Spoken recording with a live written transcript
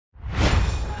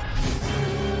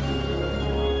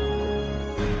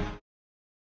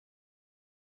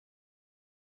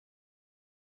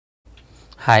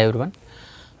Hi everyone,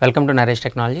 welcome to Naresh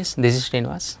Technologies. This is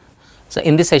Srinivas. So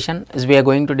in this session we are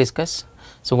going to discuss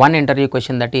one interview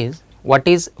question, that is, what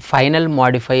is final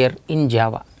modifier in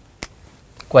Java?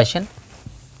 Question: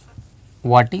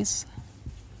 what is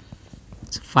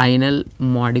final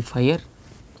modifier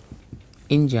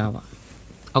in Java?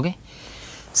 Okay.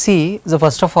 See, so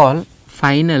first of all,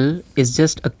 final is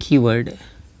just a keyword.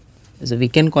 So we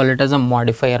can call it as a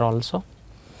modifier also.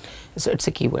 So it's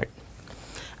a keyword.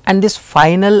 And this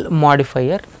final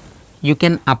modifier you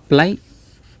can apply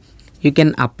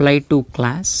to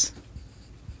class,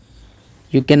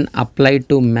 you can apply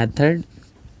to method,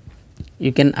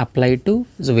 you can apply to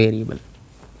the variable.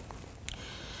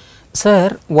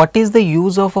 Sir, what is the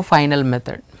use of a final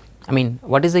method? I mean,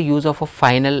 what is the use of a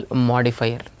final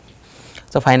modifier?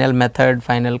 So final method,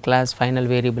 final class, final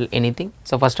variable, anything.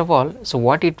 So first of all, so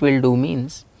what it will do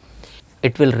means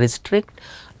it will restrict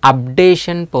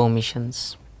updation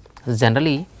permissions.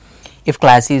 Generally, if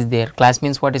class is there, class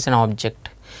means what is an object,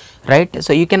 right?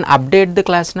 So you can update the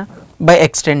class na by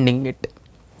extending it.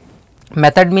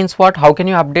 Method means what? How can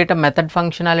you update a method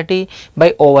functionality?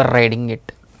 By overriding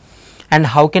it. And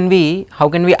how can we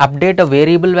update a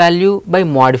variable value? By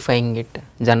modifying it.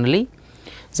 Generally,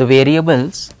 so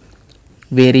variables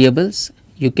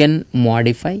you can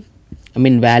modify. I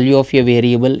mean, value of your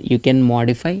variable you can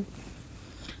modify.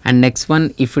 And next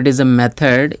one, if it is a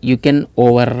method, you can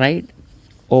override,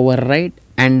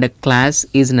 and the class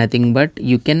is nothing but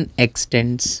you can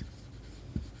extends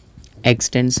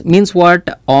means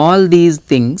what? All these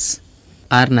things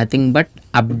are nothing but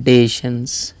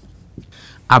updations.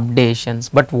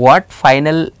 But what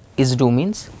final is do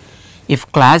means,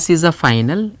 if class is a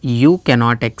final, you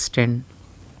cannot extend,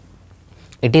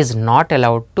 it is not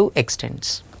allowed to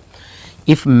extend.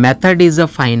 If method is a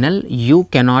final, you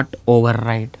cannot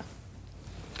override.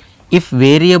 If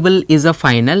variable is a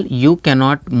final, you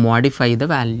cannot modify the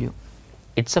value.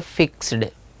 It's a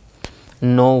fixed.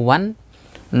 No one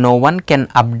can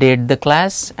update the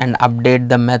class and update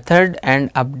the method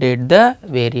and update the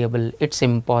variable. It's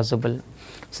impossible.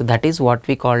 So that is what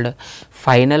we called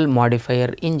final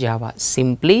modifier in Java.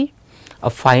 Simply, a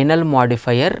final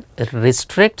modifier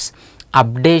restricts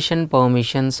updation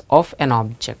permissions of an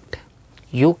object.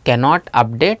 You cannot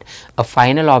update a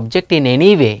final object in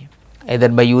any way, either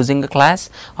by using a class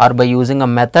or by using a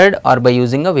method or by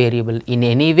using a variable. In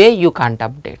any way you can't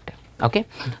update. Okay.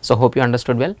 So hope you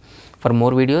understood well. For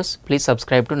more videos, please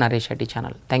subscribe to Naresh IT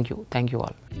channel. Thank you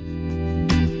all.